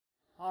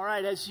All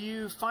right, as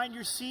you find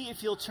your seat,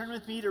 if you'll turn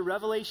with me to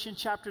Revelation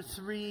chapter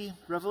 3,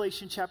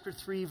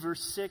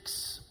 verse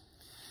 6.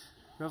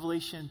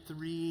 Revelation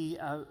 3,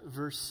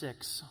 verse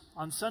 6.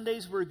 On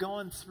Sundays, we're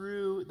going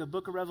through the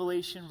book of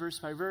Revelation verse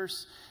by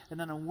verse, and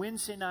then on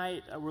Wednesday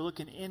night, we're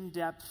looking in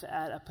depth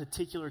at a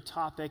particular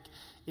topic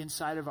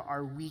inside of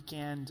our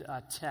weekend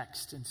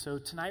text. And so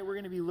tonight, we're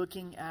going to be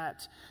looking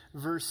at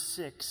verse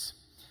 6.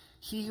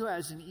 He who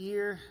has an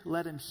ear,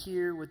 let him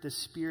hear what the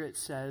Spirit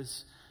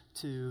says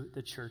to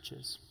the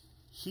churches.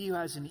 He who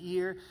has an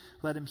ear,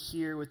 let him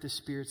hear what the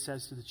Spirit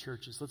says to the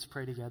churches. Let's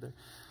pray together.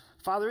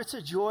 Father, it's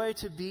a joy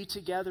to be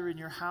together in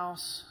your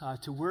house,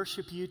 to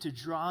worship you, to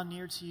draw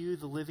near to you,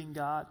 the living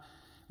God.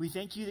 We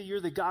thank you that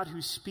you're the God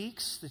who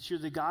speaks, that you're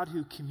the God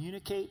who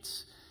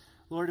communicates.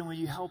 Lord, and will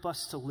you help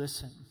us to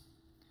listen?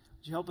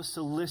 Would you help us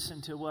to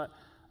listen to what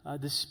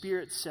the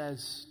Spirit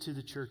says to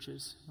the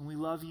churches? And we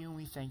love you and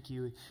we thank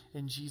you.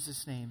 In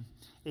Jesus' name,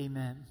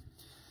 amen.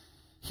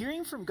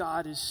 Hearing from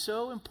God is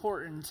so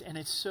important and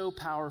it's so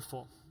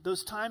powerful.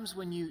 Those times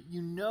when you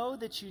know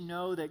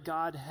that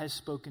God has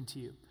spoken to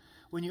you.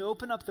 When you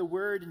open up the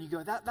Word and you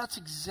go, that's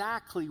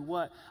exactly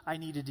what I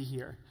needed to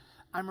hear.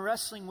 I'm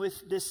wrestling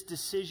with this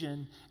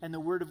decision and the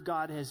Word of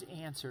God has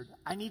answered.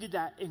 I needed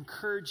that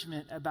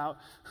encouragement about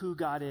who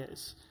God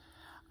is.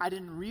 I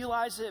didn't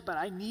realize it, but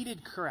I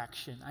needed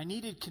correction. I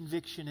needed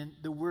conviction, and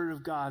the Word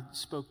of God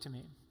spoke to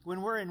me.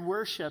 When we're in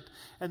worship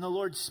and the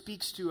Lord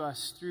speaks to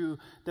us through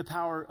the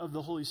power of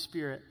the Holy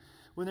Spirit,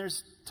 when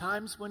there's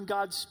times when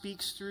God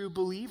speaks through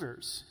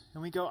believers,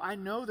 and we go, I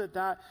know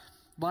that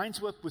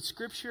lines up with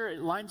Scripture, it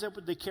lines up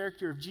with the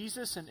character of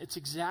Jesus, and it's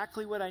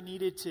exactly what I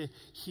needed to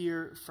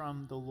hear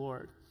from the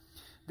Lord.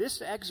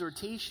 This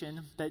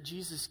exhortation that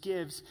Jesus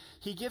gives,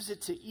 he gives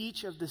it to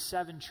each of the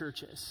 7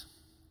 churches.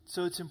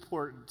 So it's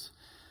important.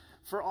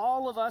 For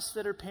all of us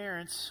that are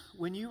parents,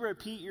 when you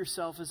repeat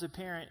yourself as a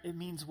parent, it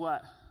means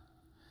what?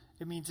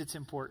 It means it's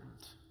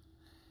important.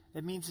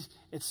 It means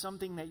it's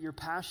something that you're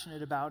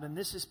passionate about. And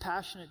this is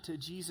passionate to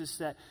Jesus,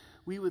 that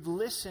we would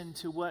listen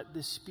to what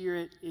the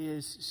Spirit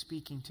is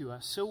speaking to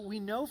us. So we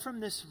know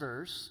from this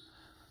verse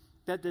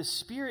that the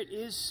Spirit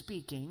is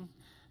speaking.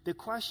 The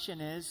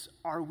question is,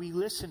 are we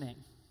listening?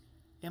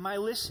 Am I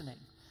listening?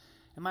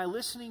 Am I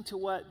listening to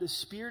what the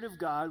Spirit of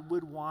God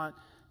would want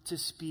to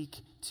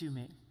speak to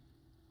me?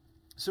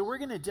 So we're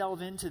going to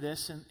delve into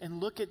this and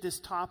look at this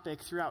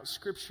topic throughout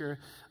Scripture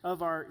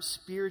of our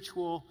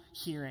spiritual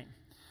hearing.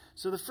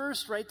 So the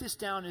first, write this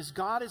down, is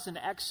God is an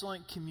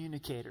excellent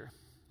communicator.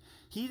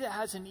 He that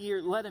has an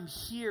ear, let him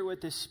hear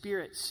what the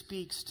Spirit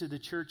speaks to the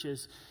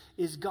churches.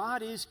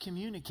 God is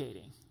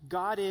communicating.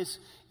 God is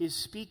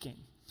speaking.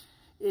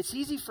 It's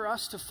easy for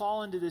us to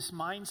fall into this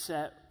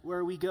mindset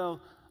where we go,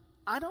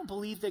 I don't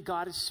believe that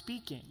God is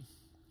speaking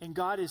and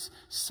God is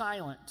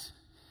silent.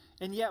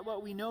 And yet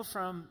what we know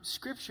from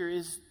Scripture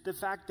is the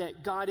fact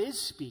that God is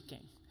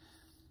speaking,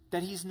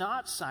 that he's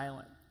not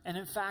silent. And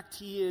in fact,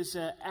 he is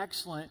an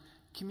excellent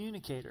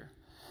communicator.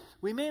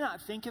 We may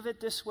not think of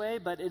it this way,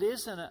 but it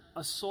is an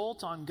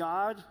assault on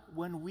God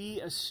when we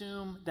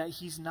assume that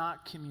he's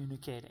not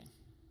communicating.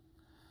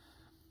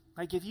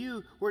 Like if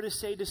you were to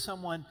say to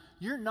someone,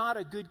 you're not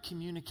a good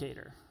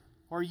communicator,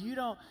 or you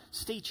don't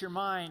state your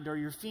mind or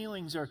your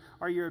feelings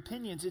or your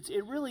opinions,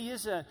 it really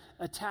is an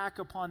attack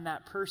upon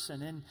that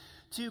person. And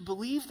to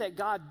believe that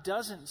God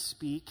doesn't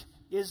speak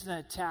is an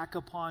attack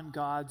upon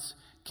God's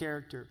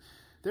character.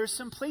 There's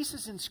some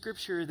places in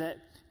Scripture that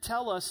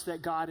tell us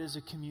that God is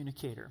a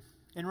communicator.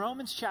 In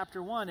Romans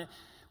chapter 1,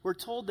 we're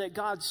told that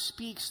God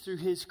speaks through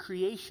his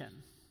creation,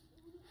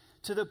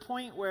 to the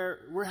point where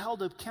we're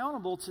held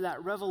accountable to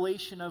that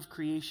revelation of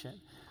creation.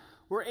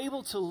 We're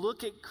able to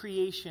look at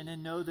creation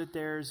and know that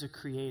there's a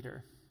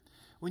creator.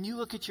 When you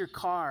look at your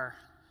car,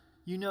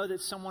 you know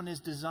that someone has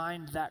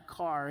designed that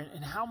car,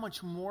 and how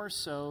much more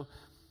so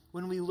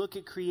when we look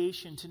at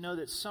creation to know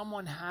that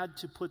someone had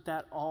to put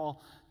that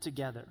all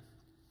together.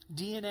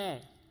 DNA.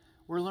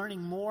 We're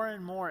learning more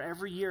and more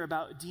every year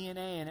about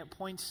DNA, and it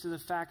points to the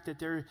fact that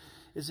there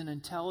is an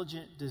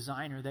intelligent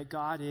designer, that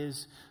God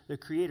is the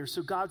creator.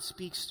 So God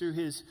speaks through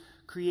his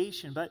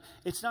creation, but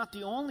it's not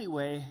the only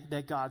way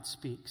that God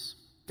speaks.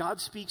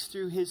 God speaks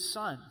through his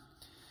Son.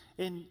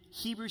 In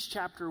Hebrews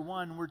chapter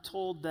 1, we're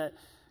told that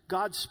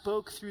God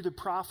spoke through the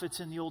prophets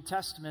in the Old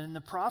Testament, and the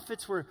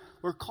prophets were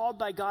called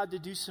by God to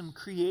do some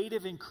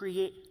creative and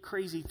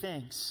crazy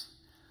things.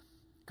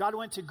 God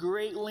went to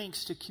great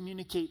lengths to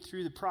communicate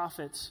through the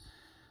prophets,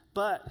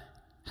 but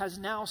has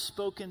now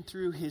spoken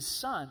through his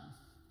Son,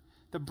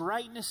 the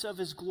brightness of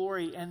his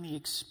glory and the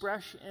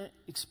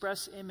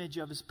express image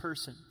of his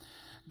person.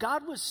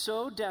 God was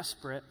so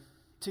desperate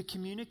to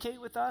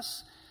communicate with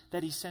us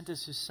that he sent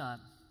us his Son.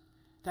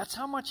 That's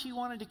how much he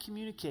wanted to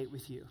communicate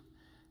with you.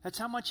 That's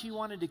how much he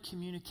wanted to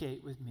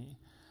communicate with me.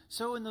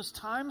 So in those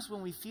times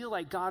when we feel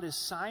like God is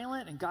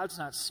silent and God's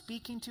not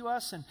speaking to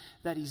us and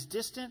that he's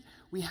distant,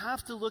 we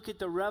have to look at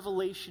the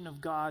revelation of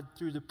God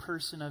through the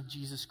person of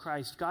Jesus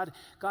Christ. God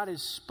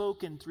has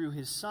spoken through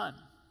his Son,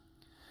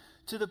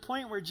 to the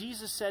point where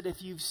Jesus said,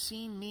 if you've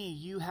seen me,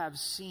 you have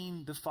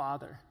seen the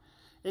Father.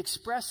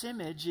 Express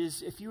image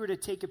is if you were to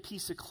take a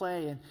piece of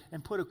clay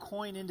and put a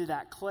coin into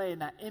that clay,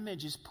 and that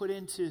image is put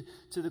into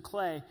the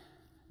clay.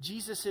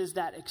 Jesus is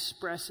that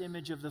express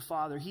image of the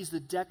Father. He's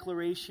the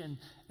declaration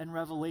and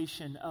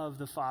revelation of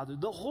the Father.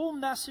 The whole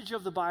message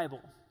of the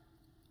Bible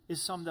is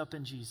summed up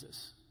in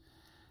Jesus.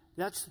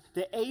 That's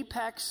the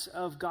apex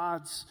of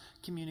God's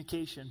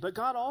communication. But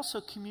God also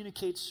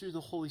communicates through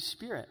the Holy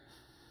Spirit.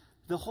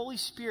 The Holy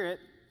Spirit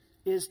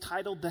is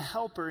titled the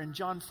Helper in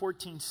John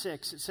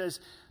 14:6. It says,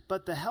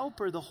 "But the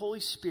Helper, the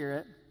Holy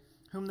Spirit,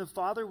 whom the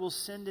Father will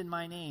send in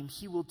my name,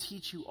 he will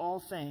teach you all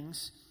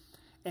things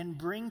and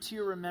bring to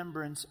your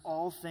remembrance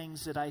all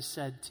things that I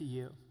said to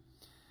you."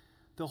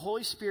 The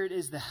Holy Spirit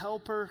is the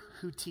helper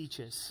who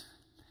teaches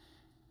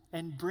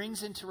and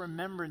brings into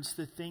remembrance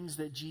the things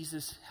that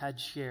Jesus had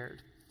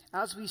shared.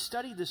 As we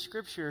study the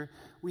scripture,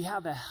 we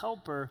have a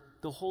helper,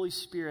 the Holy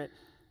Spirit,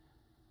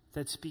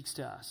 that speaks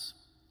to us.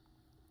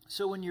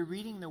 So when you're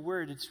reading the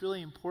word, it's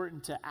really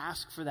important to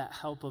ask for that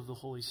help of the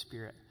Holy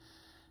Spirit.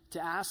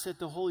 To ask that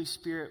the Holy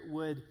Spirit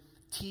would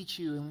teach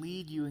you and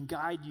lead you and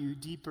guide you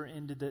deeper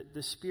into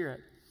the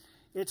Spirit.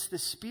 It's the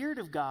Spirit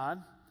of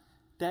God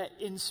that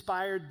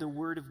inspired the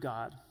Word of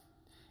God.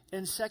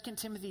 In 2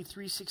 Timothy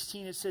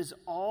 3:16, it says,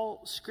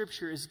 all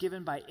Scripture is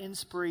given by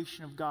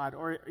inspiration of God,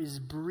 or is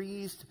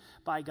breathed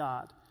by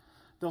God.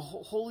 The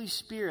Holy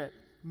Spirit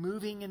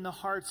moving in the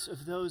hearts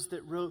of those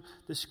that wrote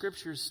the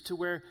Scriptures to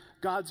where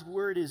God's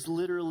Word is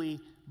literally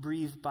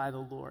breathed by the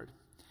Lord.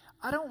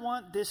 I don't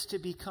want this to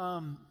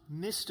become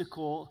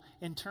mystical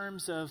in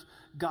terms of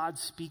God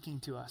speaking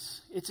to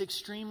us. It's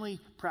extremely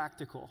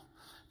practical.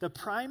 The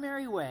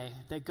primary way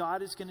that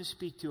God is going to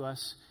speak to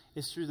us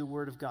is through the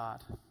Word of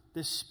God.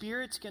 The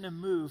Spirit's going to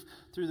move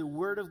through the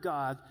Word of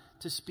God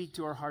to speak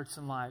to our hearts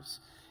and lives.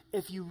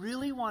 If you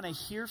really want to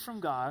hear from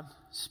God,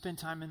 spend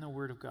time in the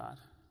Word of God.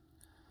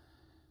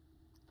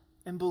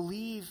 And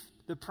believe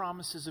the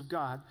promises of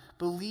God.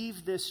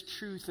 Believe this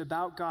truth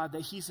about God,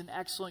 that He's an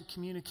excellent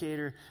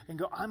communicator, and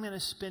go, I'm going to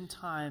spend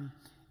time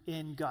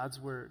in God's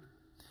Word.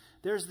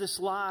 There's this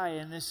lie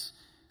and this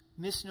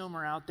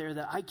misnomer out there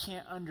that I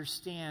can't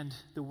understand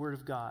the Word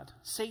of God.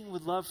 Satan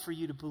would love for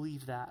you to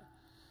believe that.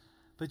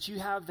 But you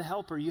have the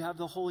Helper. You have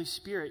the Holy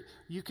Spirit.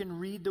 You can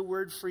read the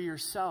Word for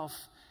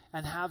yourself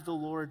and have the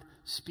Lord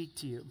speak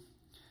to you.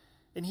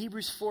 In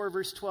Hebrews 4,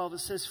 verse 12, it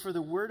says, "For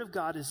the Word of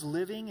God is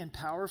living and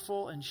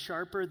powerful and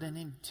sharper than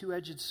a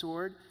two-edged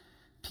sword,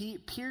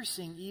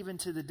 piercing even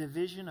to the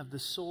division of the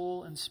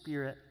soul and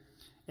spirit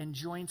and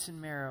joints and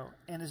marrow,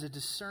 and is a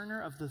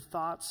discerner of the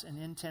thoughts and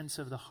intents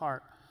of the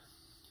heart."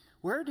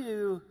 Where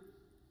do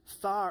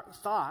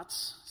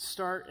thoughts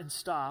start and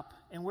stop,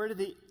 and where do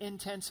the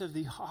intents of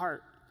the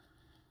heart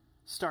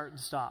start and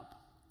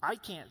stop? I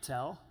can't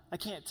tell. I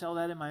can't tell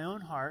that in my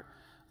own heart,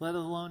 let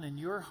alone in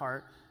your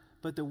heart.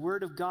 But the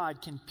Word of God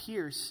can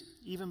pierce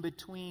even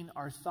between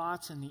our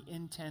thoughts and the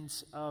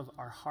intents of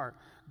our heart.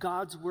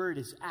 God's Word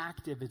is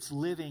active, it's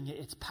living,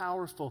 it's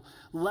powerful.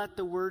 Let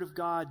the Word of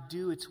God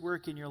do its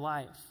work in your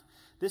life.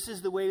 This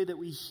is the way that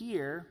we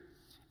hear,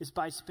 is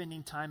by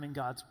spending time in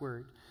God's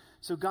Word.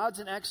 So God's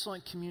an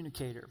excellent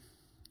communicator.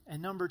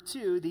 And number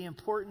two, the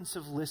importance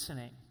of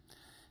listening.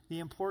 The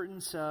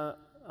importance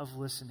of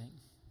listening.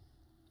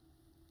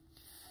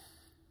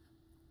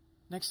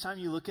 Next time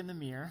you look in the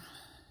mirror,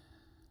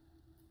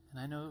 and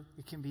I know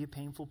it can be a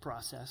painful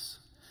process,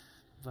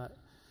 but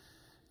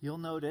you'll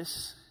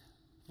notice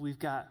we've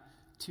got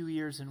 2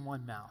 ears and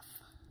 1 mouth.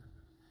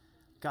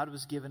 God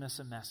was giving us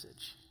a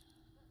message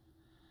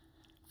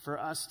for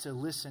us to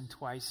listen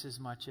twice as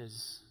much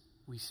as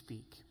we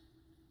speak.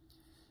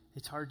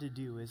 It's hard to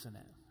do, isn't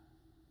it?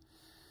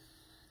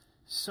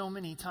 So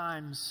many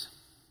times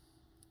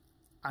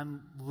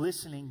I'm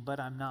listening, but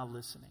I'm not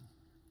listening.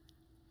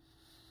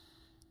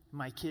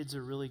 My kids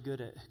are really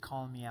good at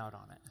calling me out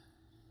on it.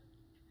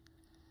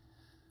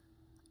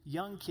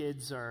 Young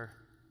kids are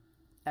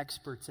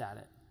experts at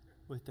it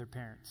with their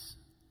parents.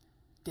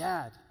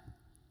 Dad,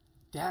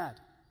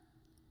 Dad,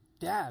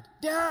 Dad,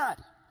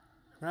 Dad,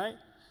 right?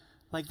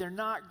 Like they're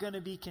not going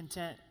to be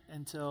content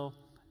until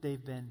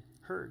they've been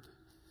heard.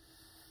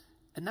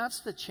 And that's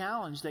the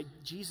challenge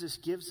that Jesus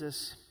gives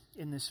us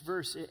in this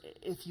verse.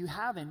 If you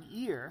have an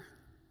ear,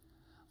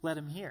 let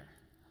him hear.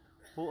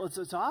 Well,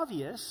 it's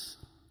obvious.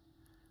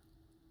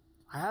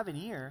 I have an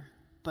ear,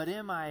 but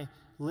am I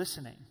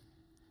listening?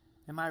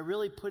 Am I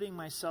really putting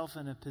myself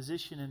in a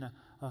position, in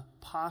a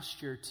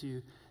posture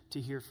to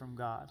hear from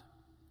God?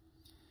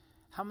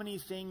 How many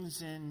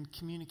things in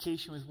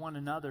communication with one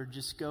another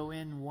just go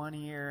in one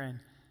ear and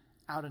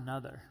out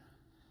another?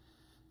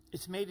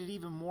 It's made it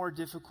even more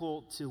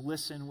difficult to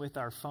listen with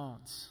our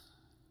phones.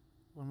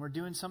 When we're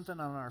doing something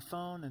on our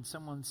phone and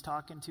someone's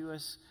talking to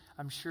us,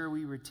 I'm sure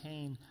we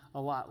retain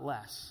a lot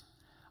less.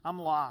 I'm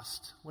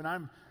lost. When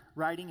I'm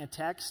writing a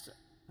text,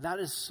 that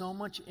is so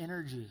much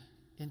energy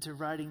into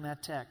writing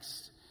that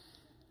text.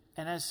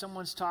 And as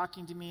someone's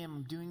talking to me and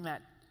I'm doing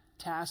that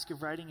task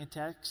of writing a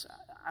text,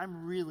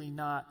 I'm really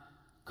not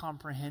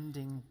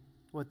comprehending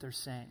what they're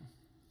saying.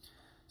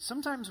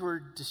 Sometimes we're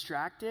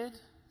distracted.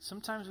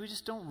 Sometimes we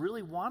just don't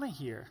really want to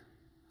hear.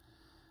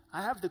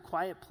 I have The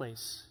Quiet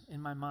Place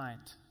in my mind.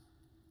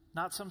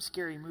 Not some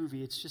scary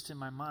movie, it's just in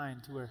my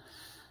mind where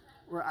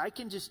I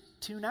can just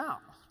tune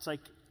out. It's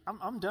like,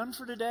 I'm done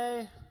for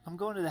today. I'm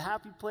going to the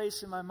happy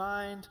place in my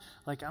mind.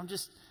 Like, I'm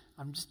just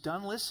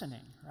done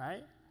listening,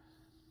 right?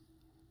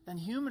 And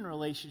human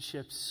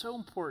relationships, so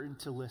important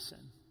to listen.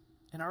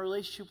 In our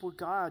relationship with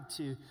God,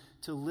 to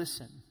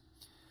listen.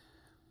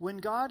 When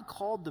God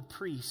called the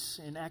priests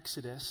in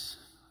Exodus,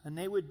 and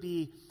they would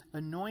be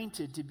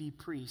anointed to be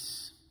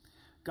priests,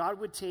 God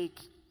would take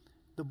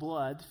the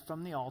blood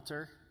from the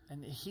altar,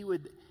 and he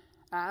would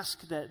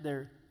ask that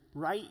their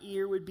right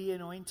ear would be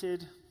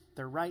anointed,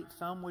 their right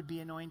thumb would be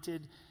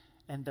anointed,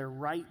 and their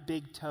right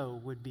big toe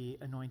would be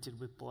anointed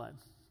with blood.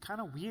 Kind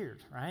of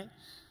weird, right?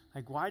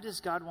 Like, why does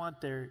God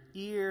want their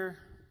ear,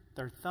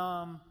 their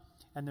thumb,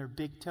 and their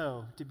big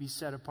toe to be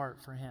set apart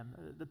for him?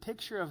 The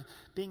picture of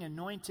being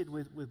anointed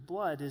with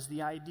blood is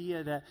the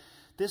idea that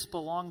this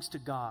belongs to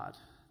God.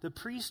 The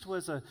priest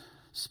was a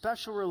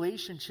special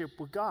relationship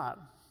with God.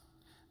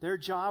 Their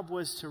job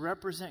was to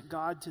represent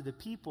God to the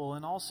people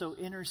and also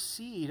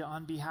intercede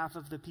on behalf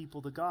of the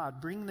people to God.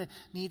 Bring the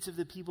needs of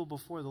the people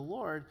before the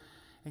Lord.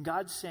 And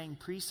God's saying,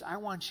 priests, I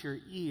want your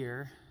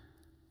ear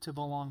to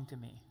belong to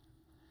me.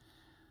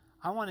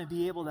 I want to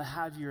be able to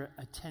have your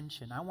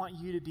attention. I want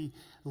you to be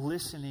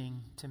listening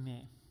to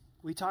me.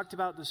 We talked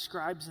about the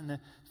scribes and the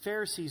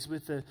Pharisees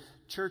with the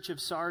church of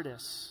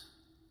Sardis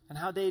and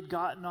how they had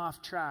gotten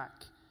off track.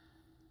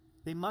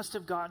 They must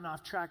have gotten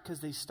off track because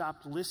they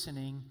stopped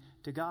listening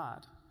to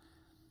God.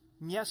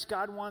 And yes,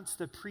 God wants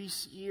the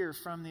priest's ear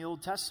from the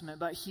Old Testament,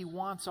 but he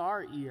wants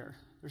our ear.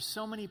 There's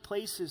so many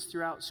places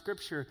throughout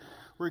Scripture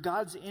where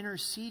God's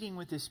interceding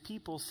with his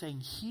people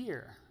saying,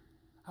 hear.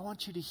 I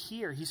want you to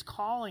hear. He's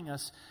calling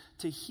us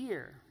to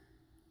hear.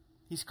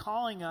 He's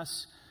calling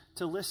us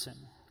to listen.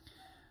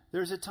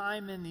 There's a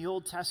time in the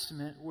Old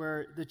Testament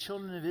where the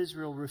children of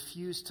Israel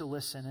refused to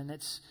listen, and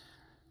it's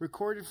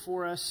recorded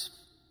for us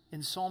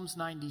in Psalms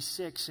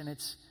 96, and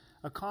it's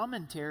a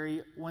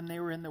commentary when they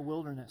were in the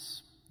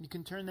wilderness. You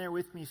can turn there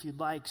with me if you'd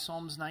like.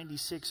 Psalms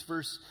 96,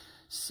 verse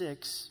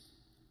 6.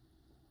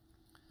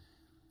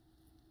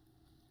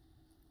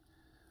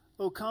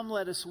 Oh, come,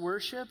 let us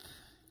worship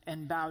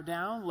and bow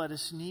down. Let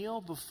us kneel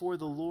before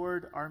the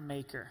Lord our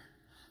Maker.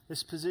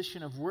 This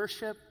position of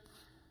worship,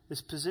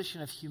 this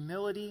position of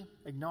humility,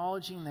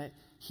 acknowledging that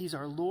he's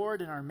our Lord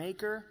and our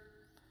Maker.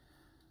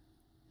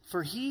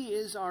 For he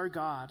is our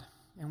God,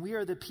 and we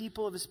are the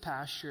people of his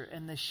pasture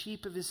and the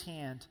sheep of his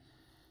hand.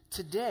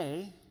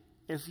 Today,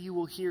 if you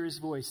will hear his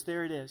voice.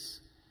 There it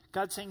is.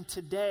 God's saying,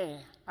 today,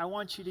 I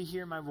want you to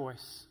hear my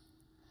voice.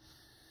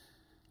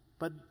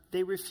 But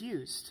they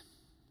refused.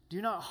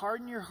 Do not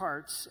harden your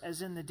hearts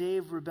as in the day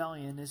of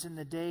rebellion, as in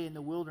the day in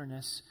the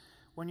wilderness.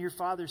 When your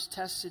fathers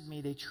tested me,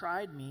 they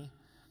tried me,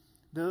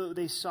 though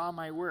they saw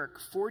my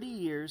work. 40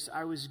 years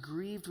I was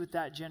grieved with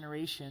that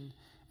generation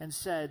and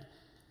said,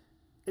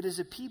 it is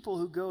a people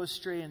who go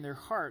astray in their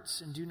hearts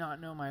and do not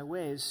know my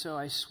ways. So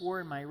I swore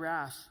in my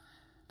wrath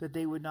that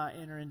they would not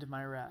enter into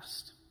my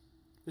rest.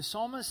 The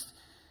psalmist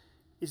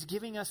is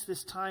giving us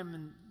this time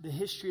in the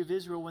history of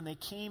Israel when they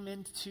came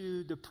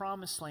into the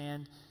promised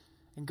land,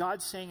 and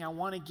God's saying, I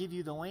want to give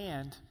you the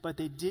land, but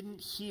they didn't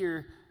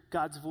hear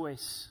God's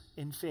voice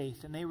in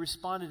faith, and they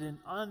responded in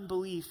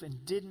unbelief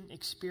and didn't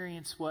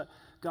experience what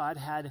God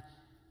had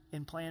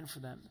in plan for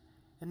them.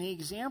 And the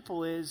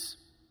example is,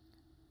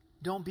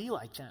 don't be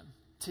like them.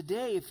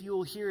 Today, if you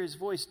will hear his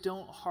voice,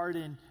 don't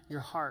harden your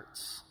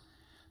hearts.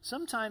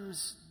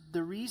 Sometimes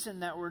the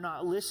reason that we're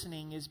not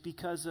listening is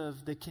because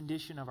of the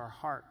condition of our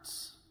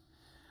hearts.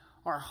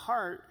 Our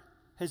heart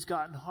has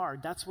gotten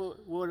hard. That's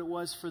what it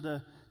was for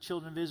the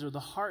children of Israel. The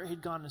heart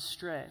had gone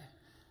astray.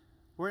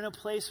 We're in a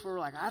place where we're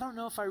like, I don't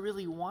know if I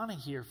really want to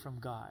hear from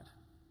God.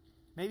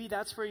 Maybe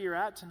that's where you're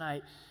at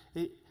tonight.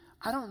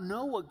 I don't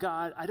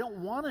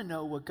want to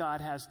know what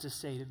God has to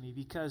say to me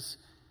because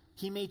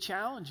he may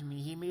challenge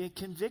me. He may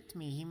convict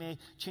me. He may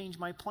change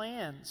my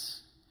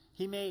plans.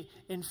 He may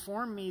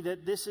inform me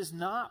that this is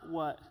not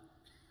what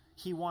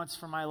he wants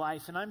for my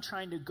life, and I'm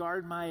trying to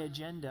guard my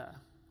agenda.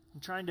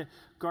 I'm trying to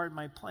guard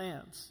my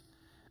plans.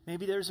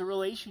 Maybe there's a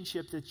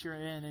relationship that you're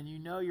in, and you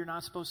know you're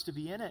not supposed to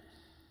be in it.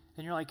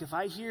 And you're like, if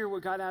I hear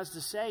what God has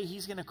to say,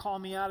 he's going to call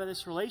me out of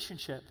this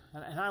relationship.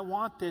 And I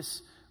want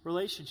this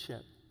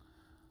relationship.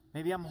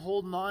 Maybe I'm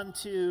holding on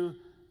to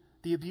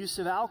the abuse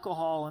of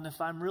alcohol, and if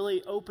I'm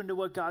really open to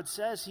what God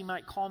says, he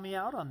might call me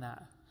out on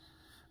that.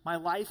 My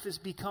life has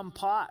become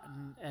pot,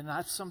 and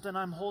that's something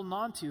I'm holding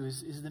on to,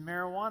 is the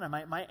marijuana.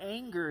 My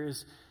anger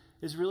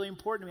is really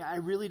important to me. I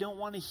really don't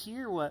want to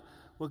hear what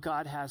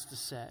God has to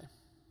say.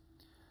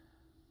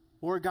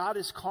 Or God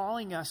is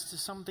calling us to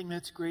something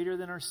that's greater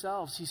than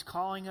ourselves. He's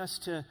calling us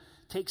to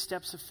take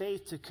steps of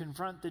faith to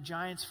confront the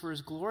giants for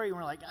his glory. And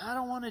we're like, I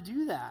don't want to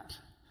do that.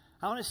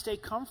 I want to stay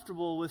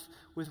comfortable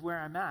with where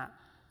I'm at.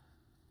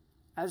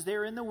 As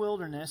they're in the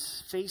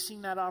wilderness,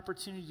 facing that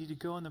opportunity to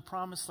go in the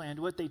promised land,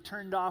 what they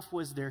turned off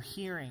was their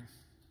hearing.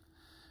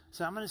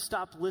 So I'm going to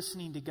stop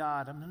listening to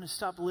God. I'm going to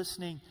stop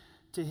listening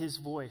to his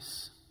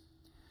voice.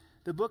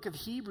 The book of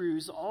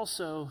Hebrews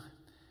also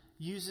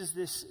uses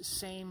this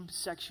same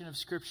section of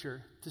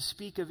Scripture to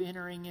speak of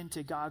entering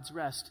into God's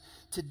rest.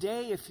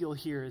 Today, if you'll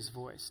hear his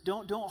voice,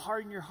 don't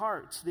harden your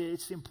hearts.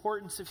 It's the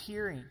importance of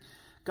hearing.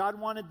 God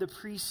wanted the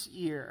priest's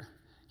ear.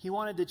 He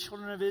wanted the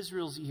children of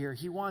Israel's ear.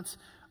 He wants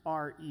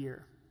our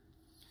ear.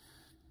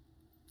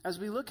 As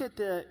we look at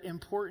the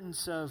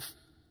importance of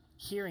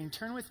hearing,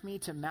 turn with me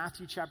to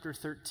Matthew chapter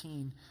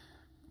 13.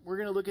 We're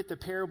going to look at the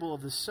parable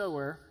of the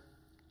sower,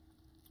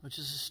 which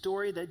is a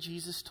story that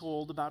Jesus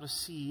told about a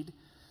seed.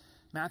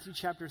 Matthew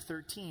chapter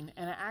 13,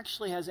 and it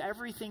actually has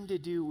everything to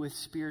do with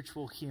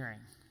spiritual hearing.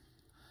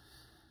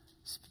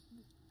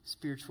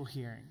 Spiritual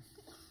hearing.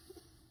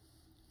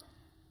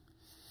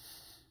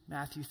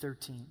 Matthew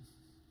 13.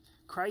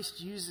 Christ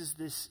uses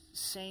this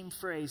same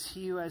phrase,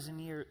 he who has an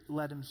ear,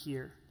 let him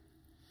hear.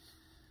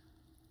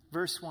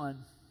 Verse 1.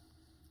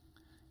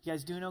 You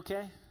guys doing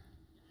okay?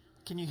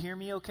 Can you hear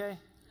me okay?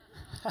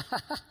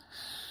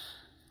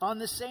 On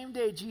the same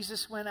day,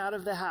 Jesus went out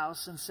of the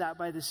house and sat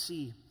by the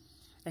sea.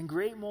 And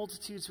great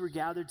multitudes were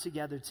gathered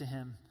together to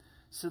him,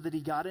 so that he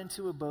got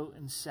into a boat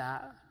and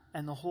sat,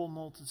 and the whole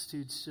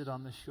multitude stood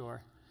on the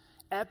shore.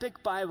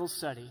 Epic Bible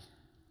study.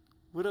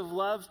 Would have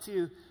loved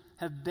to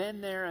have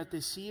been there at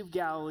the Sea of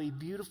Galilee,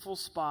 beautiful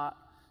spot.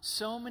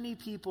 So many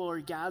people are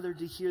gathered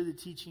to hear the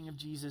teaching of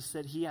Jesus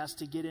that he has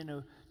to get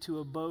into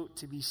a boat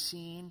to be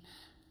seen,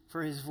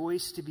 for his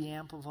voice to be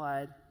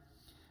amplified.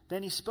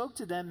 Then he spoke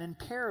to them in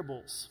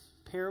parables.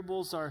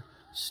 Parables are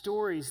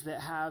stories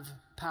that have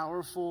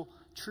powerful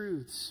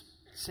truths,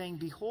 saying,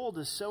 behold,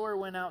 a sower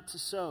went out to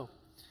sow.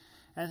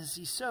 And as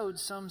he sowed,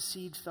 some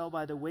seed fell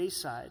by the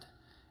wayside,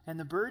 and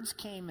the birds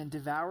came and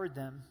devoured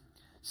them.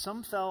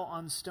 Some fell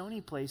on stony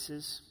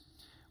places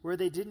where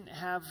they didn't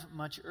have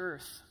much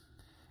earth,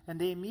 and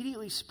they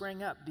immediately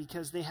sprang up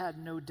because they had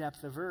no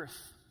depth of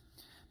earth.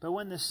 But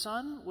when the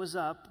sun was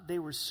up, they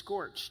were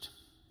scorched,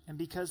 and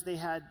because they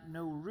had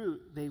no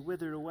root, they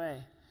withered away.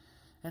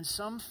 And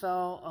some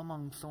fell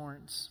among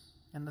thorns,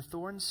 and the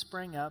thorns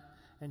sprang up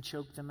and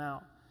choked them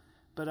out.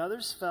 But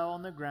others fell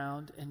on the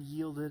ground and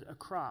yielded a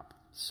crop,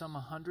 some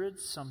 100,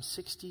 some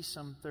 60,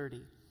 some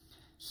 30.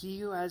 He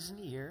who has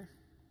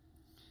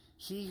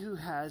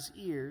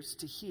ears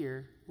to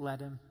hear,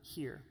 let him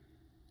hear.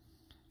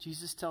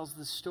 Jesus tells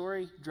the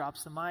story,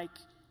 drops the mic,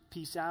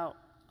 peace out,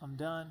 I'm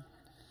done.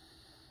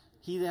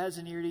 He that has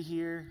an ear to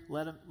hear,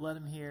 let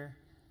him hear.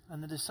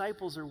 And the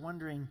disciples are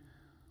wondering,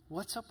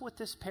 what's up with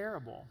this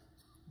parable?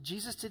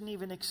 Jesus didn't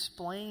even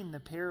explain the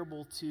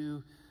parable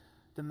to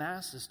the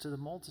masses, to the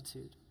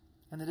multitude.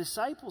 And the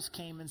disciples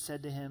came and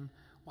said to him,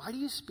 why do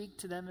you speak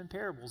to them in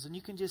parables? And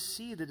you can just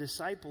see the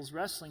disciples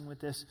wrestling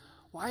with this.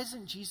 Why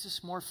isn't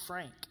Jesus more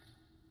frank?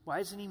 Why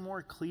isn't he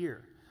more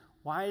clear?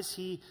 Why is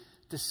he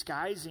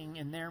disguising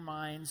in their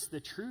minds the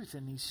truth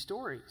in these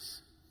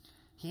stories?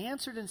 He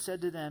answered and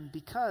said to them,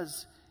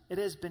 because it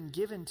has been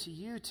given to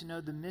you to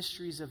know the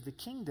mysteries of the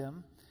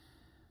kingdom,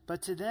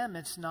 but to them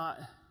it's not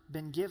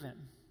been given.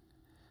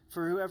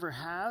 For whoever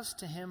has,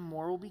 to him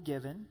more will be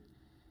given,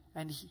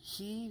 and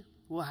he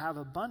will have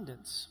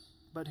abundance.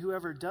 But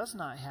whoever does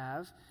not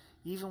have,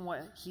 even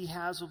what he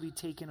has will be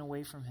taken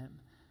away from him.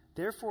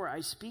 Therefore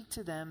I speak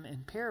to them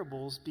in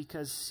parables,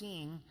 because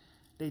seeing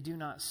they do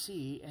not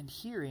see, and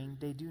hearing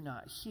they do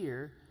not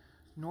hear,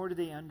 nor do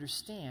they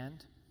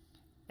understand.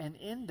 And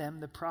in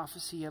them the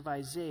prophecy of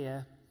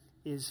Isaiah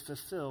is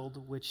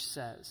fulfilled, which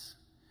says.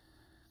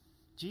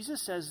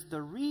 Jesus says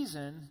the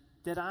reason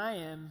that I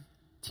am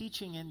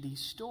teaching in these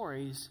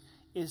stories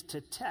is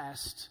to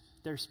test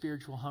their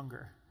spiritual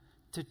hunger,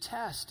 to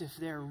test if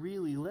they're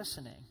really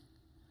listening.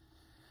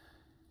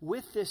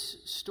 With this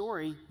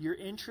story, your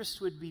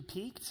interest would be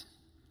piqued.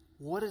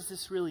 What does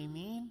this really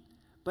mean?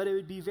 But it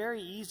would be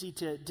very easy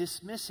to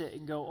dismiss it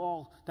and go,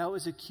 oh, that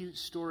was a cute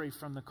story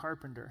from the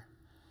carpenter.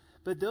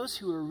 But those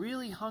who were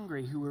really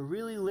hungry, who were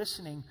really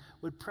listening,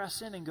 would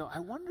press in and go, I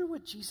wonder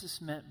what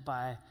Jesus meant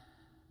by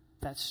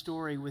that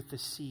story with the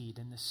seed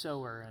and the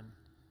sower. And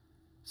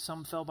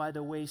some fell by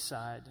the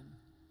wayside, and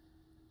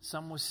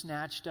some was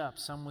snatched up,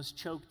 some was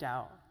choked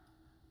out,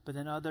 but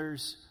then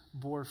others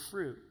bore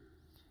fruit.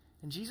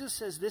 And Jesus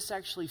says this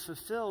actually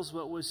fulfills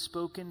what was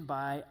spoken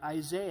by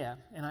Isaiah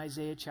in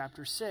Isaiah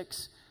chapter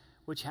 6,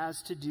 which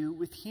has to do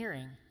with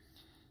hearing.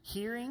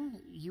 Hearing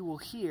you will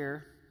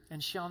hear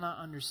and shall not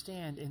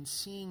understand, and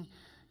seeing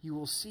you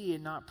will see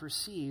and not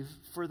perceive,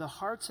 for the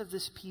hearts of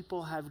this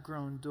people have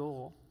grown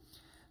dull.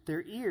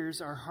 Their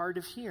ears are hard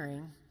of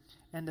hearing,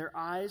 and their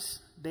eyes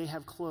they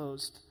have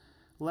closed,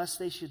 lest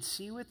they should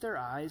see with their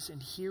eyes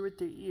and hear with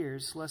their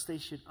ears, lest they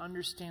should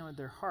understand with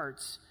their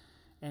hearts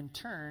and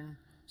turn,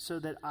 so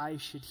that I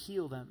should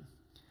heal them.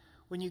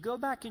 When you go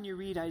back and you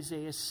read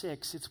Isaiah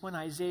 6, it's when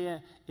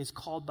Isaiah is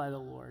called by the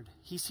Lord.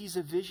 He sees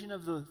a vision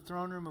of the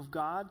throne room of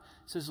God,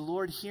 says,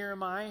 Lord, here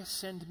am I,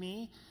 send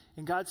me.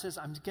 And God says,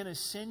 I'm going to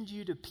send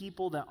you to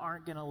people that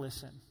aren't going to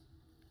listen,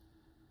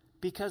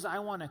 because I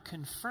want to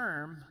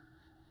confirm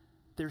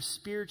they're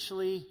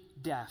spiritually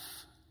deaf.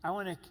 I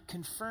want to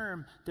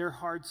confirm their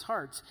hearts.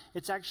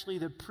 It's actually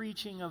the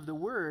preaching of the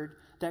word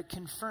that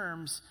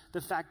confirms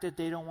the fact that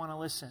they don't want to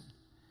listen.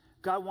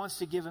 God wants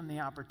to give them the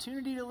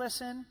opportunity to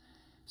listen.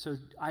 So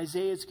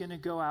Isaiah is going to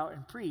go out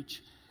and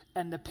preach.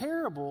 And the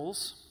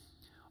parables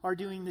are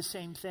doing the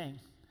same thing.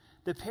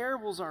 The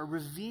parables are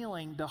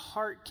revealing the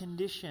heart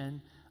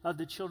condition of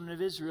the children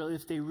of Israel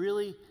if they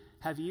really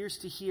have ears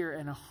to hear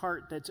and a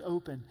heart that's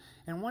open.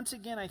 And once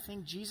again, I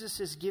think Jesus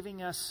is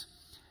giving us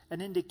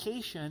an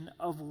indication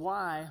of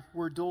why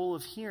we're dull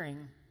of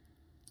hearing.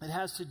 It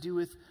has to do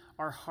with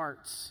our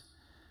hearts.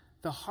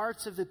 The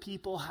hearts of the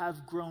people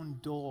have grown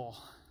dull.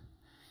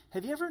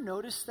 Have you ever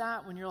noticed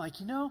that when you're like,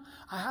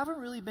 I haven't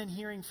really been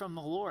hearing from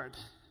the Lord.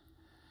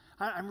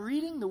 I'm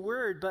reading the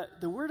Word,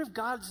 but the Word of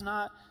God's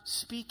not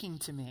speaking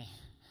to me.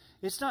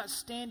 It's not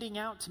standing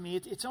out to me.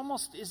 It's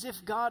almost as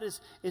if God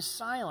is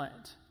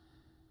silent.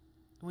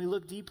 And we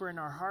look deeper in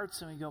our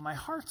hearts and we go, my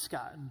heart's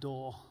gotten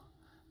dull.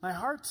 My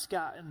heart's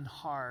gotten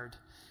hard.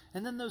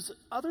 And then those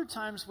other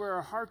times where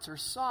our hearts are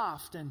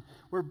soft and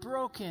we're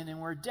broken and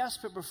we're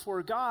desperate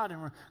before God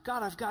and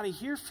God, I've got to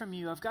hear from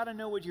you. I've got to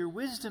know what your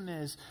wisdom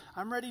is.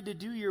 I'm ready to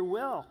do your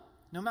will.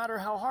 No matter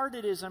how hard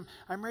it is,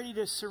 I'm ready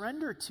to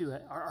surrender to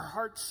it. Our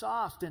heart's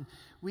soft and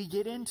we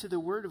get into the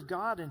Word of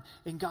God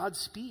and God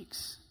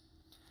speaks.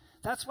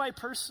 That's why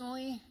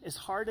personally, as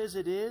hard as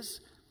it is,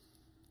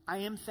 I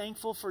am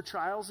thankful for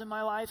trials in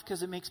my life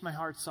because it makes my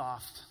heart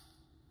soft.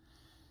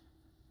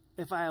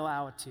 If I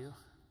allow it to.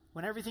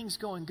 When everything's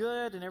going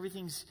good and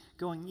everything's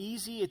going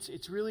easy,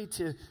 it's really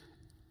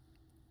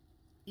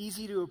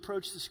easy to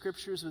approach the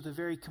Scriptures with a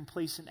very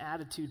complacent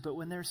attitude. But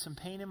when there's some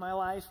pain in my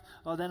life,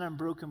 then I'm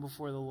broken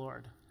before the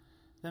Lord.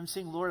 Then I'm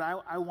saying, Lord,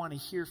 I want to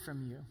hear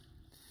from you.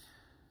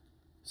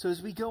 So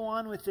as we go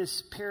on with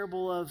this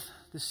parable of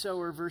the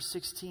sower, verse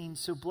 16,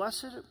 so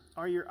blessed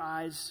are your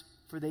eyes,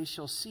 for they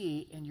shall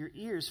see, and your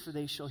ears, for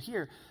they shall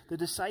hear. The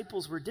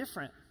disciples were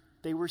different.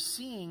 They were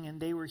seeing and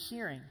they were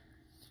hearing.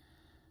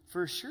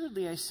 For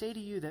assuredly I say to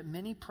you that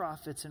many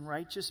prophets and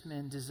righteous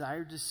men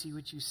desired to see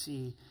what you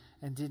see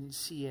and didn't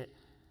see it,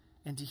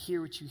 and to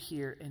hear what you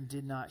hear and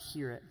did not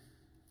hear it.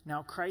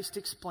 Now Christ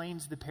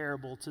explains the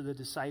parable to the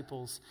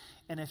disciples,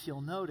 and if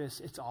you'll notice,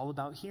 it's all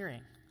about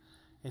hearing.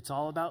 It's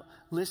all about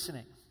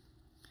listening.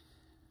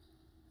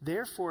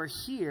 Therefore,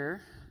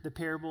 hear the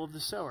parable of the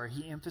sower.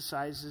 He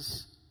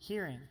emphasizes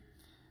hearing.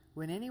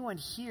 When anyone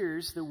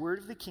hears the word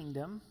of the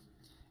kingdom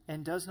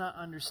and does not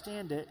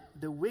understand it,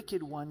 the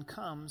wicked one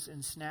comes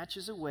and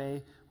snatches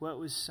away what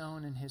was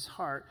sown in his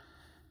heart.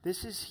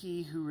 This is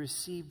he who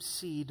received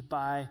seed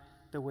by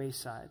the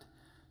wayside.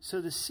 So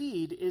the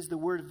seed is the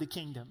word of the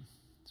kingdom.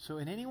 So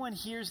when anyone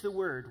hears the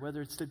word,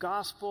 whether it's the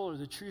gospel or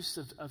the truths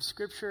of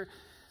Scripture,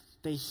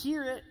 they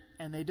hear it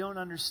and they don't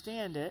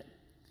understand it,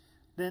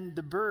 then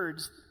the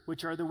birds,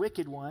 which are the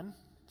wicked one,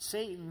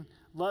 Satan,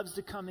 loves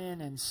to come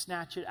in and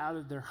snatch it out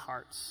of their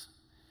hearts.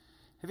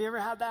 Have you ever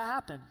had that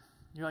happen?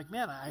 You're like,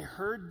 man, I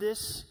heard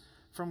this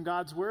from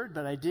God's word,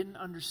 but I didn't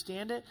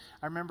understand it.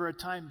 I remember a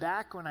time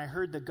back when I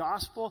heard the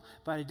gospel,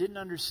 but I didn't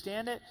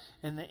understand it,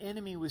 and the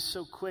enemy was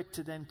so quick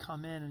to then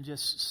come in and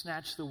just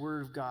snatch the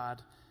word of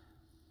God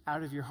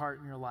out of your heart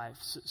and your life.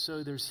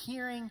 So there's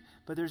hearing,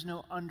 but there's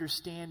no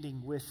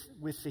understanding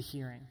with the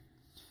hearing.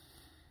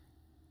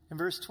 In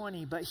verse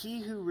 20, but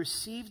he who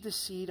received the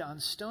seed on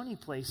stony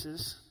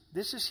places,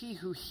 this is he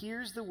who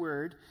hears the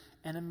word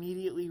and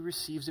immediately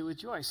receives it with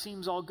joy.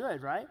 Seems all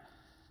good, right?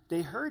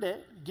 They heard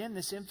it. Again,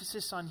 this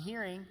emphasis on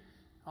hearing.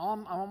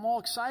 I'm all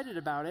excited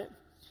about it.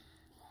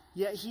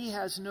 Yet he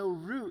has no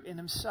root in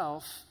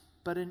himself,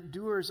 but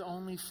endures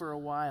only for a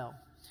while.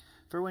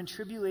 For when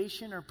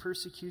tribulation or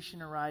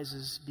persecution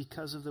arises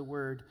because of the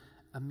word,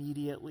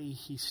 immediately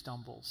he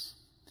stumbles.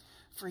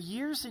 For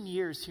years and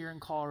years here in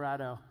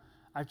Colorado,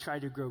 I've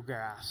tried to grow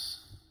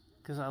grass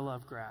because I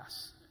love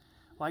grass.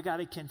 Well, I got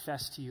to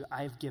confess to you,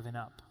 I've given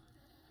up.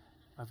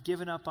 I've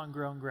given up on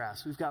growing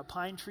grass. We've got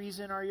pine trees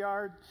in our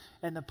yard,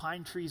 and the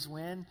pine trees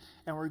win,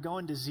 and we're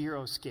going to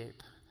Xeriscape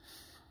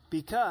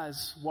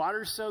because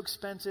water's so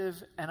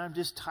expensive, and I'm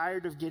just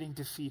tired of getting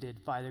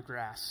defeated by the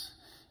grass.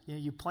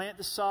 You plant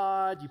the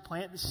sod, you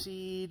plant the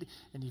seed,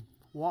 and you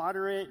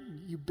water it,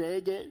 and you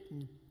bag it,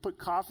 and you put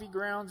coffee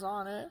grounds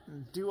on it,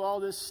 and do all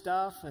this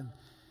stuff, and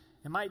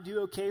it might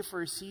do okay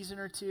for a season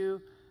or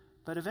two,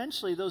 but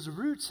eventually those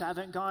roots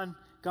haven't gone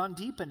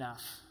deep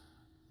enough.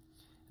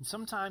 And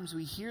sometimes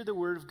we hear the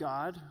word of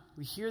God,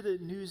 we hear the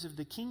news of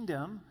the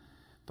kingdom,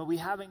 but we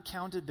haven't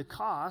counted the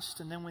cost,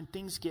 and then when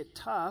things get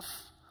tough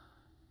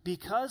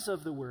because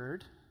of the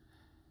word,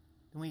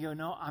 then we go,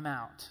 no, I'm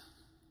out.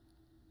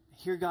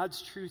 Hear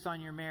God's truth on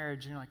your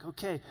marriage, and you're like,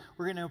 okay,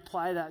 we're going to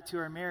apply that to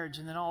our marriage,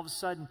 and then all of a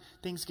sudden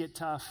things get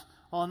tough.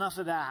 Well, enough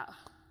of that.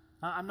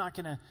 I'm not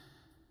going to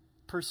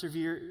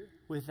persevere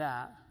with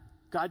that.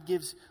 God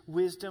gives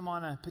wisdom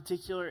on a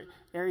particular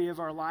area of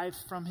our life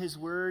from his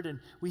word, and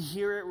we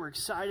hear it, we're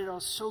excited, oh,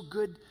 so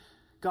good,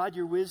 God,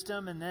 your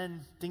wisdom, and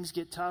then things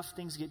get tough,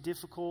 things get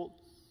difficult.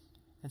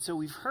 And so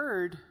we've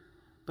heard,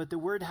 but the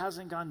word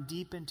hasn't gone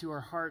deep into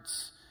our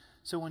hearts.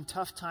 So when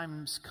tough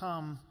times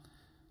come,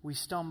 we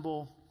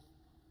stumble,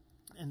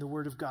 and the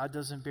word of God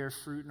doesn't bear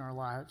fruit in our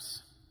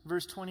lives.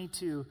 Verse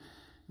 22,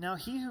 Now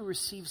he who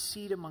receives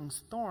seed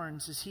amongst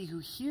thorns is he who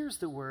hears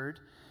the word,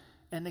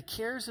 and the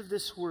cares of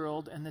this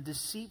world and the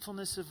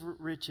deceitfulness of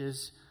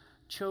riches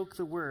choke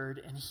the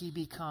word, and he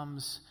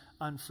becomes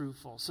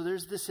unfruitful. So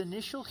there's this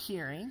initial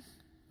hearing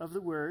of the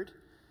word,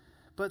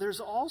 but there's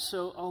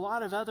also a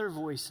lot of other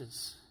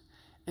voices.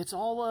 It's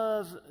all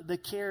of the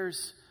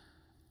cares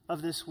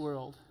of this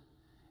world.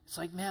 It's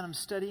like, man, I'm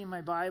studying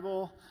my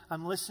Bible,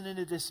 I'm listening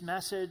to this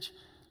message,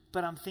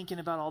 but I'm thinking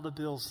about all the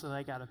bills that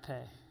I got to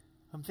pay.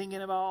 I'm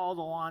thinking about all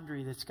the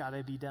laundry that's got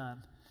to be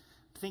done.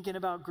 I'm thinking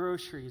about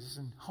groceries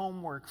and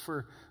homework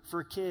for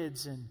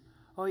kids. And,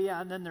 oh yeah,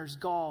 and then there's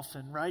golf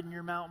and riding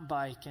your mountain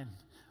bike and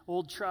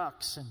old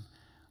trucks and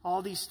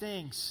all these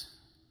things.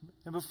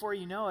 And before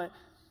you know it,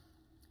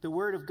 the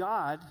Word of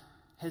God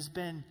has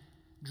been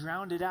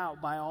drowned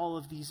out by all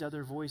of these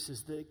other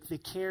voices, the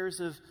cares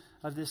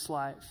of this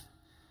life.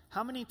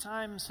 How many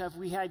times have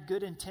we had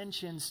good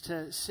intentions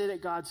to sit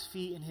at God's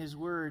feet in His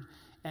Word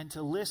and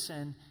to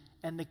listen,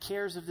 and the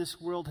cares of this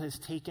world has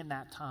taken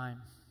that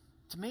time?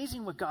 It's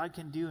amazing what God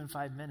can do in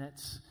 5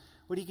 minutes,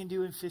 what He can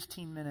do in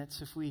 15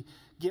 minutes if we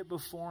get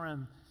before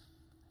Him.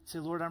 Say,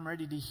 Lord, I'm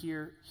ready to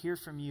hear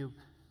from you.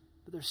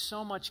 But there's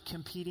so much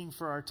competing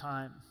for our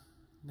time.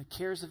 And the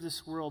cares of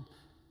this world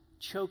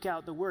choke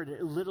out the word.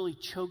 It literally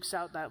chokes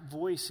out that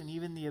voice and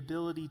even the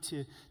ability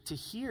to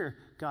hear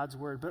God's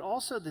word, but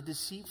also the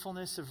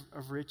deceitfulness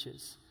of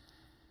riches.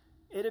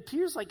 It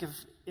appears like if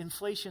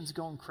inflation's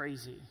going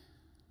crazy.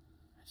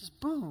 It's just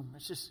boom.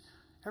 It's just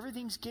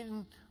everything's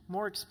getting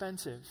more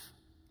expensive.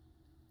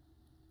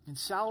 And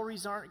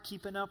salaries aren't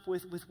keeping up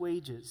with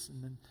wages.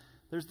 And then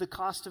there's the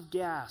cost of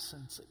gas.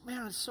 And it's like,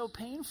 man, it's so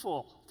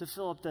painful to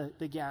fill up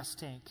the gas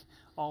tank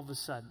all of a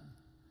sudden.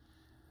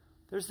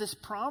 There's this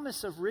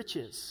promise of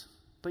riches,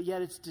 but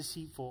yet it's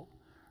deceitful.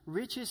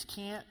 Riches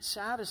can't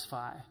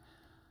satisfy.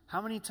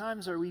 How many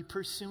times are we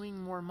pursuing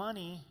more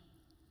money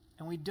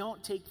and we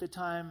don't take the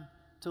time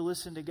to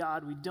listen to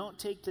God? We don't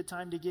take the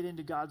time to get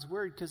into God's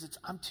word because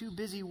I'm too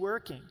busy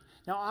working.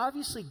 Now,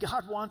 obviously,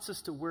 God wants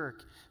us to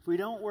work. If we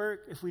don't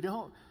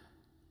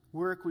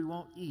work, we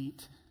won't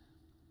eat.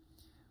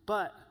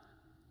 But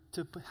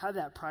to have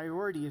that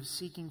priority of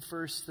seeking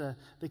first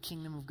the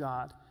kingdom of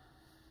God.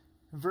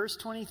 Verse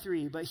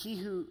 23, but he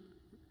who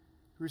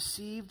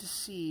received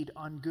seed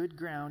on good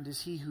ground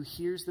is he who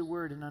hears the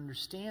word and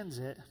understands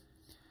it,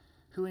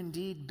 who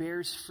indeed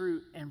bears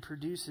fruit and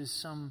produces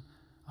some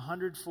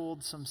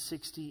 100-fold, some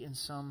 60, and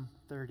some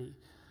 30.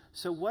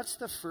 So what's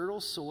the fertile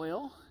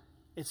soil?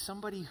 It's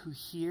somebody who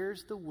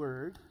hears the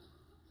word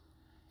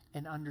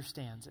and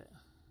understands it.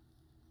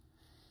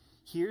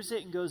 Hears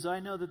it and goes, I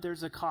know that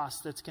there's a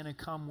cost that's going to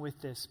come with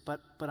this,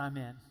 but I'm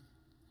in.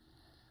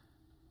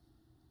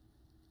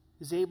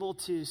 Is able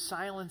to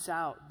silence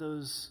out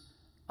those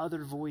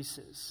other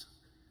voices,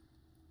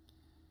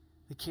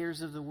 the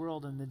cares of the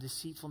world and the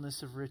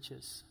deceitfulness of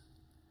riches.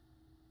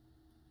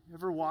 You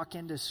ever walk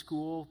into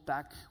school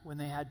back when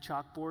they had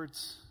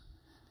chalkboards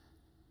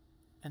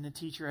and the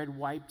teacher had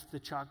wiped the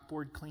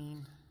chalkboard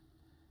clean?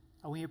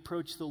 And we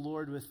approach the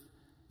Lord with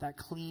that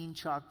clean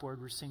chalkboard.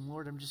 We're saying,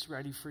 Lord, I'm just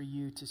ready for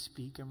you to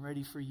speak. I'm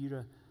ready for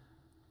you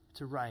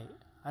to write.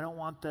 I don't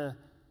want the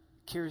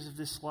cares of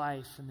this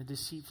life and the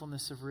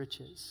deceitfulness of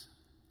riches.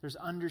 There's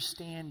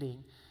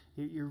understanding.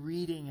 You're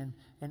reading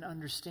and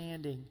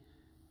understanding.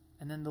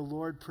 And then the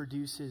Lord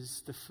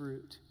produces the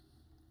fruit.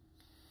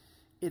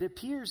 It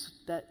appears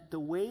that the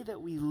way that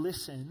we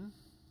listen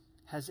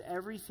has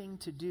everything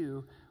to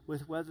do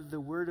with whether the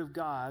Word of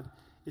God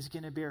is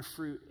going to bear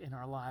fruit in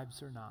our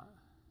lives or not.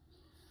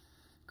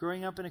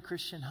 Growing up in a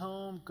Christian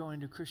home,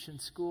 going to Christian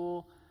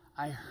school,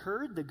 I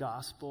heard the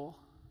gospel,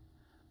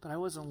 but I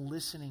wasn't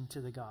listening to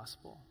the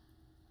gospel.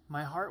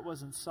 My heart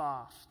wasn't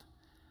soft.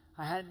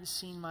 I hadn't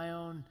seen my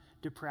own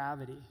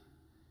depravity.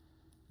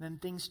 Then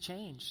things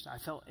changed. I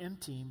felt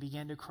empty and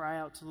began to cry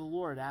out to the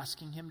Lord,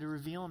 asking Him to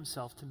reveal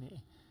Himself to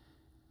me.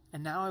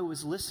 And now I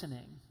was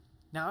listening.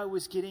 Now I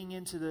was getting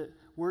into the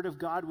Word of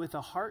God with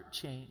a heart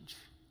change.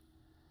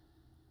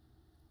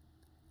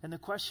 And the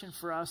question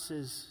for us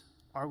is,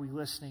 are we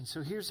listening?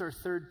 So here's our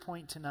third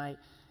point tonight,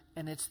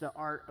 and it's the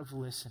art of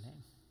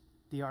listening.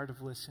 The art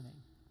of listening.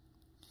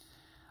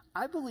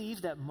 I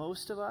believe that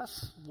most of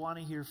us want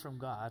to hear from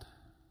God.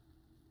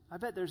 I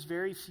bet there's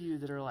very few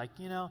that are like,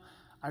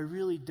 I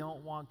really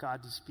don't want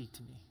God to speak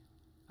to me.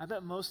 I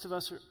bet most of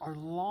us are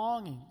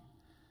longing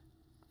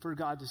for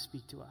God to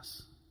speak to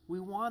us. We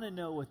want to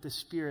know what the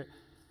Spirit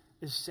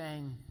is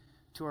saying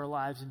to our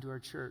lives and to our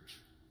church.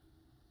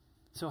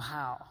 So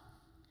how?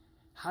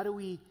 How do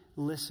we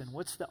listen?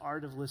 What's the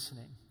art of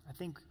listening? I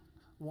think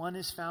one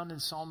is found in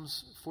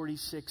Psalms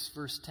 46,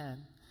 verse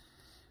 10.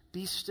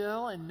 Be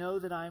still and know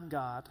that I am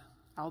God.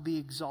 I'll be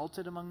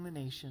exalted among the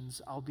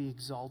nations. I'll be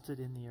exalted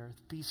in the earth.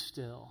 Be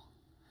still.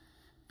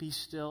 Be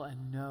still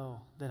and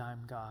know that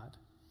I'm God.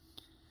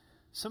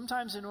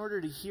 Sometimes in order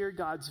to hear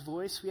God's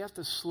voice, we have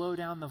to slow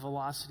down the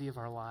velocity of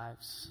our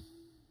lives.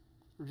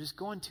 We're just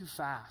going too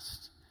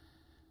fast.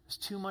 There's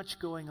too much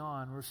going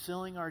on. We're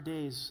filling our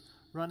days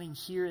running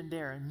here and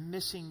there and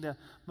missing the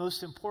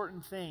most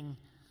important thing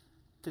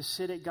to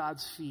sit at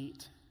God's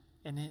feet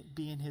and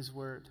be in his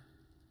word.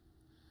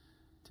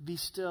 To be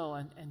still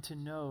and to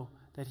know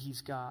that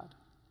he's God.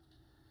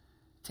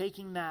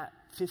 Taking that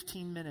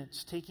 15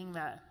 minutes, taking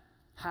that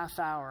half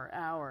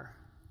hour,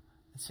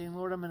 and saying,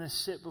 Lord, I'm going to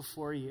sit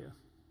before you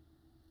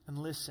and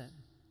listen.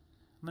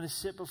 I'm going to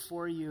sit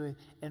before you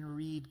and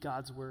read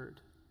God's word.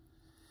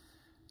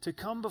 To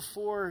come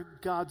before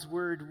God's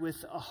word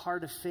with a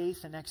heart of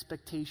faith and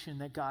expectation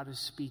that God is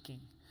speaking.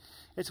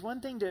 It's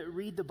one thing to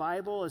read the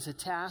Bible as a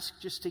task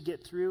just to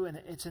get through, and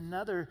it's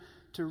another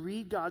to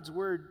read God's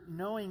word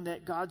knowing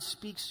that God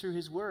speaks through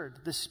his word.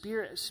 The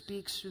Spirit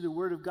speaks through the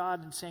word of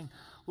God and saying,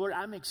 Lord,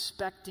 I'm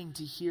expecting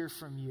to hear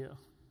from you.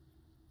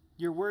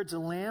 Your word's a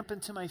lamp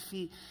unto my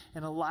feet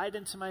and a light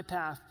unto my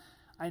path.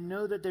 I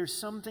know that there's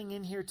something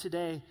in here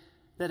today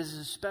that is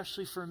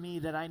especially for me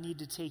that I need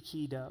to take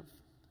heed of.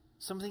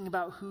 Something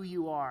about who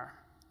you are.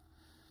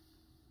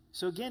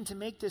 So again, to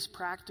make this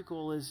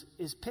practical is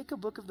pick a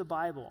book of the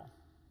Bible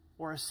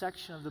or a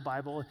section of the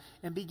Bible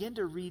and begin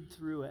to read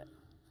through it.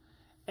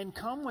 And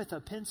come with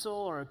a pencil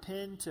or a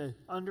pen to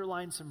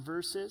underline some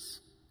verses.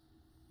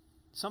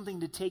 Something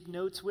to take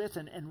notes with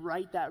and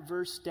write that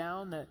verse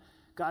down that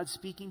God's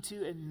speaking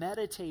to and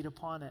meditate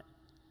upon it.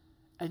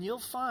 And you'll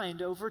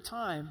find over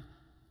time,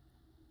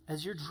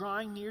 as you're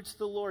drawing near to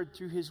the Lord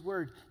through his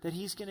word, that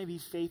he's going to be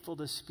faithful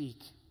to speak.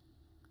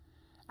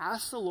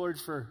 Ask the Lord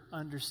for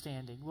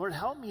understanding. Lord,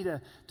 help me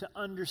to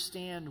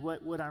understand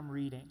what I'm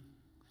reading.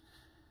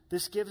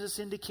 This gives us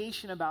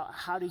indication about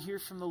how to hear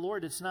from the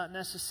Lord. It's not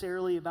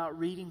necessarily about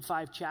reading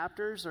 5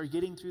 chapters or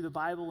getting through the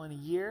Bible in a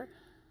year.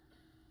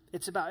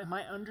 It's about, am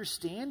I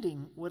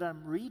understanding what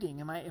I'm reading?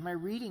 Am I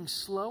reading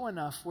slow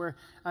enough where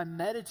I'm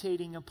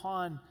meditating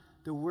upon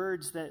the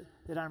words that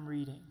I'm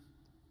reading?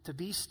 To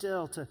be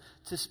still, to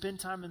spend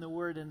time in the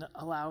Word and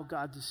allow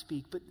God to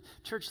speak. But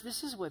church,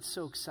 this is what's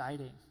so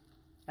exciting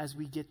as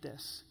we get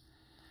this.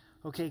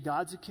 Okay,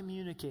 God's a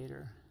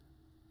communicator.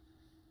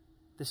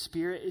 The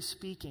Spirit is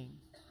speaking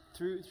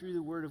through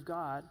the Word of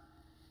God.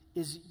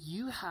 Is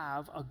you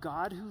have a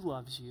God who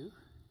loves you,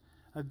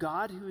 a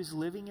God who is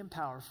living and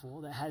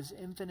powerful, that has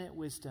infinite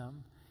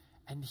wisdom,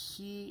 and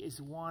he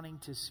is wanting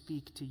to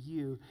speak to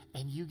you,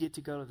 and you get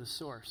to go to the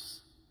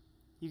source.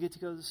 You get to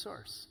go to the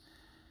source.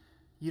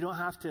 You don't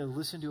have to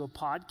listen to a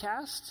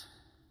podcast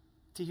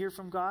to hear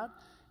from God.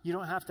 You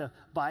don't have to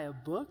buy a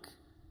book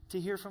to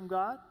hear from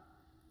God.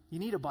 You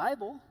need a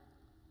Bible.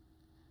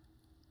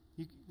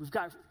 We've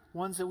got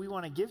ones that we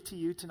want to give to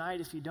you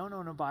tonight if you don't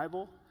own a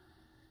Bible.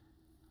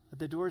 At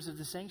the doors of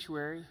the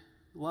sanctuary,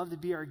 love to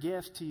be our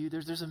gift to you.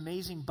 There's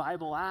amazing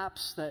Bible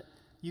apps that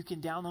you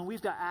can download.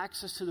 We've got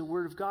access to the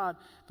Word of God,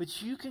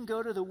 but you can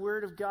go to the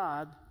Word of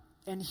God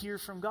and hear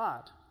from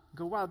God.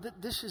 Go, wow,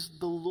 this is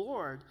the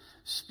Lord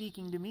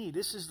speaking to me.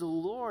 This is the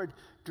Lord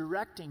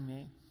directing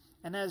me.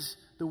 And as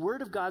the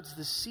Word of God's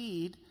the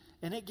seed,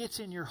 and it gets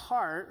in your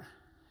heart,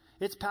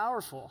 it's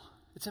powerful.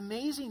 It's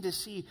amazing to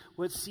see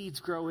what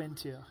seeds grow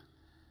into.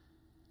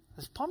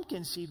 This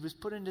pumpkin seed was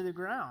put into the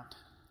ground.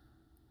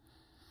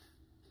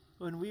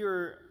 When we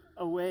were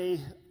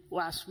away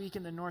last week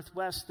in the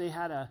Northwest, they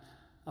had a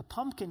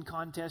pumpkin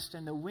contest,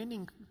 and the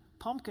winning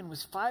pumpkin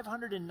was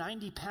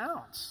 590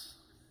 pounds.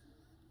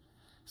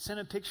 Sent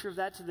a picture of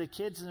that to the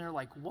kids, and they're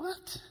like,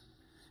 what?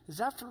 Is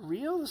that for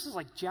real? This is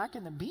like Jack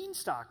and the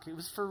Beanstalk. It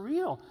was for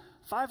real.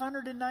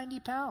 590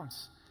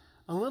 pounds.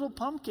 A little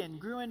pumpkin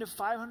grew into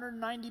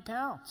 590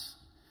 pounds.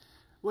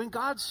 When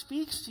God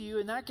speaks to you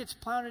and that gets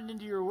planted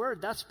into your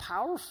word, that's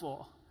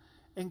powerful.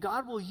 And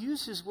God will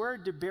use his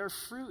word to bear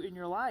fruit in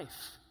your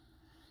life.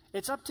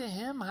 It's up to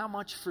him how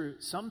much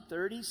fruit. Some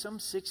 30, some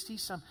 60,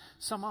 some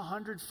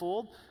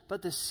 100-fold.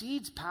 But the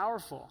seed's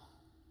powerful.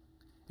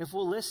 If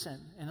we'll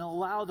listen and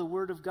allow the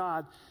word of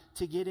God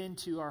to get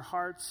into our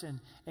hearts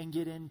and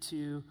get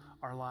into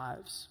our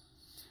lives.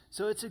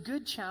 So it's a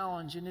good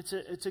challenge, and it's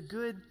a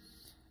good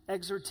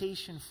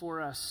exhortation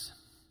for us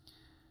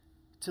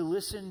to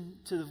listen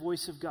to the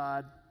voice of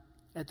God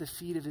at the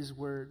feet of his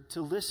word,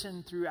 to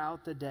listen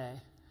throughout the day.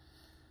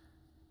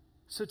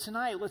 So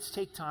tonight, let's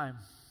take time.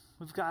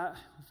 We've got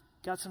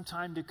some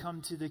time to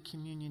come to the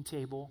communion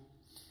table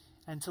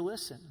and to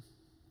listen.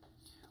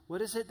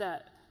 What is it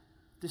that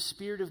the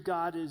Spirit of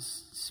God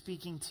is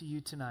speaking to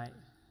you tonight?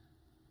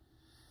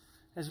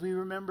 As we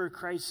remember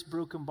Christ's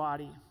broken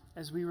body,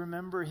 as we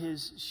remember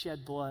his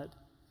shed blood,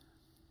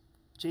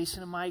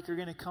 Jason and Mike are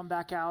going to come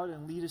back out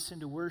and lead us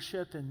into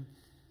worship and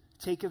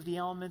take of the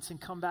elements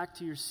and come back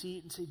to your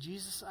seat and say,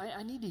 Jesus,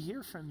 I need to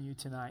hear from you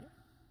tonight.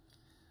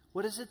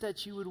 What is it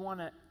that you would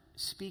want to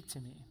speak to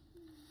me?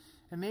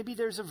 And maybe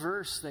there's a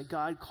verse that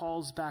God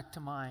calls back to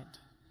mind.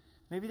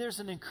 Maybe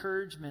there's an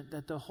encouragement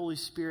that the Holy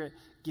Spirit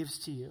gives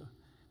to you.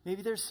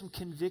 Maybe there's some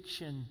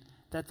conviction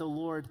that the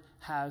Lord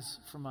has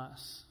from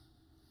us.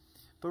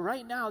 But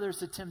right now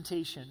there's a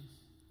temptation.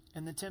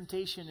 And the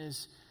temptation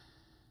is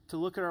to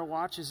look at our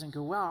watches and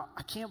go, wow,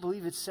 I can't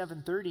believe it's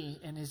 7:30,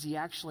 and is he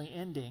actually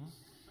ending?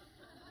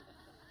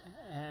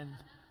 And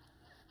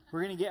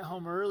we're going to get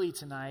home early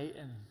tonight,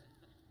 and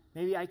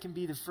maybe I can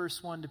be the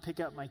first one to pick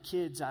up my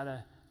kids out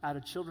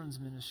of children's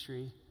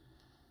ministry.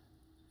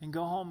 and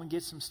go home and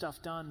get some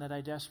stuff done that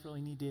I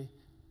desperately need to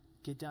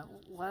get done.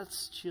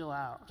 Let's chill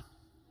out.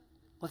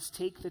 Let's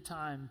take the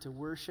time to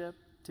worship,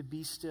 to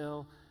be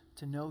still,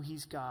 to know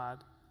He's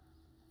God,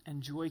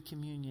 enjoy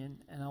communion,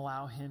 and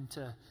allow Him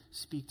to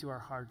speak to our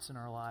hearts and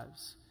our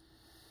lives.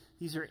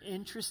 These are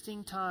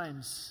interesting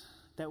times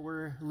that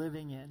we're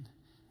living in,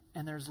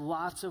 and there's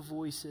lots of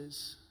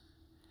voices.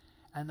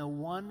 And the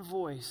one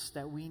voice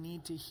that we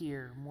need to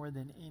hear more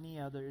than any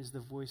other is the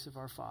voice of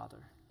our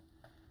Father.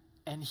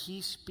 And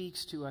He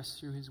speaks to us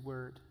through His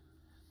Word.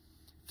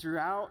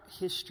 Throughout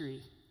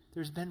history,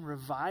 there's been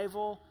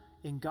revival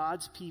in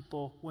God's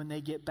people when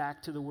they get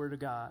back to the Word of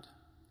God.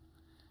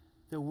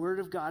 The Word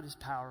of God is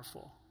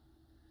powerful.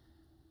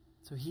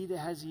 So he that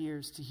has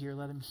ears to hear,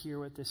 let him hear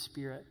what the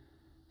Spirit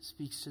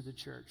speaks to the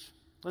church.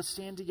 Let's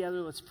stand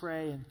together, let's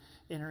pray, and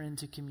enter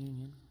into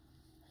communion.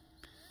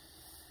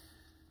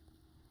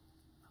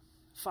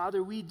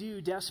 Father, we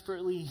do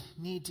desperately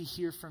need to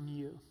hear from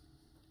You.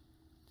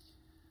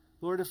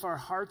 Lord, if our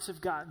hearts have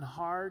gotten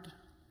hard,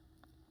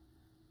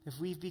 if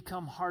we've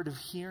become hard of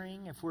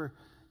hearing, if we're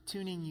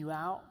tuning You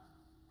out,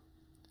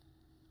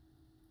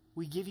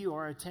 we give You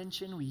our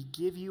attention, we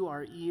give You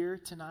our ear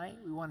tonight.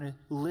 We want to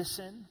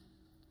listen,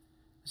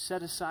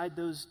 set aside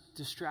those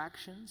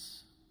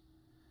distractions.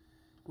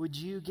 Would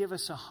You give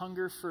us a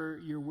hunger for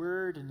Your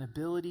Word, an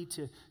ability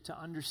to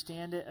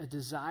understand it, a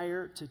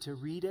desire to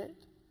read it,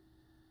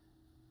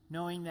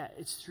 knowing that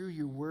it's through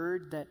Your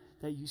Word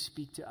that You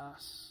speak to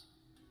us.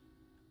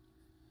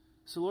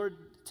 So Lord,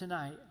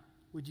 tonight,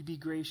 would You be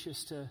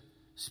gracious to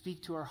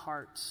speak to our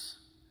hearts?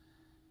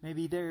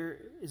 Maybe there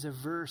is a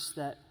verse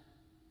that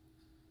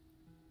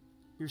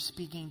You're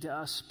speaking to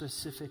us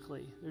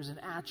specifically. There's an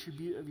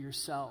attribute of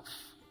Yourself.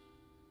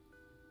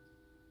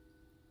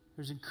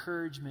 There's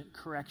encouragement,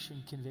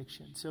 correction,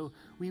 conviction. So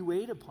we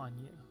wait upon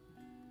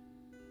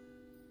You.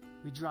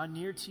 We draw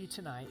near to You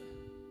tonight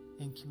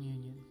in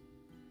communion.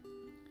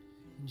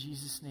 In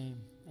Jesus' name,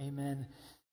 amen.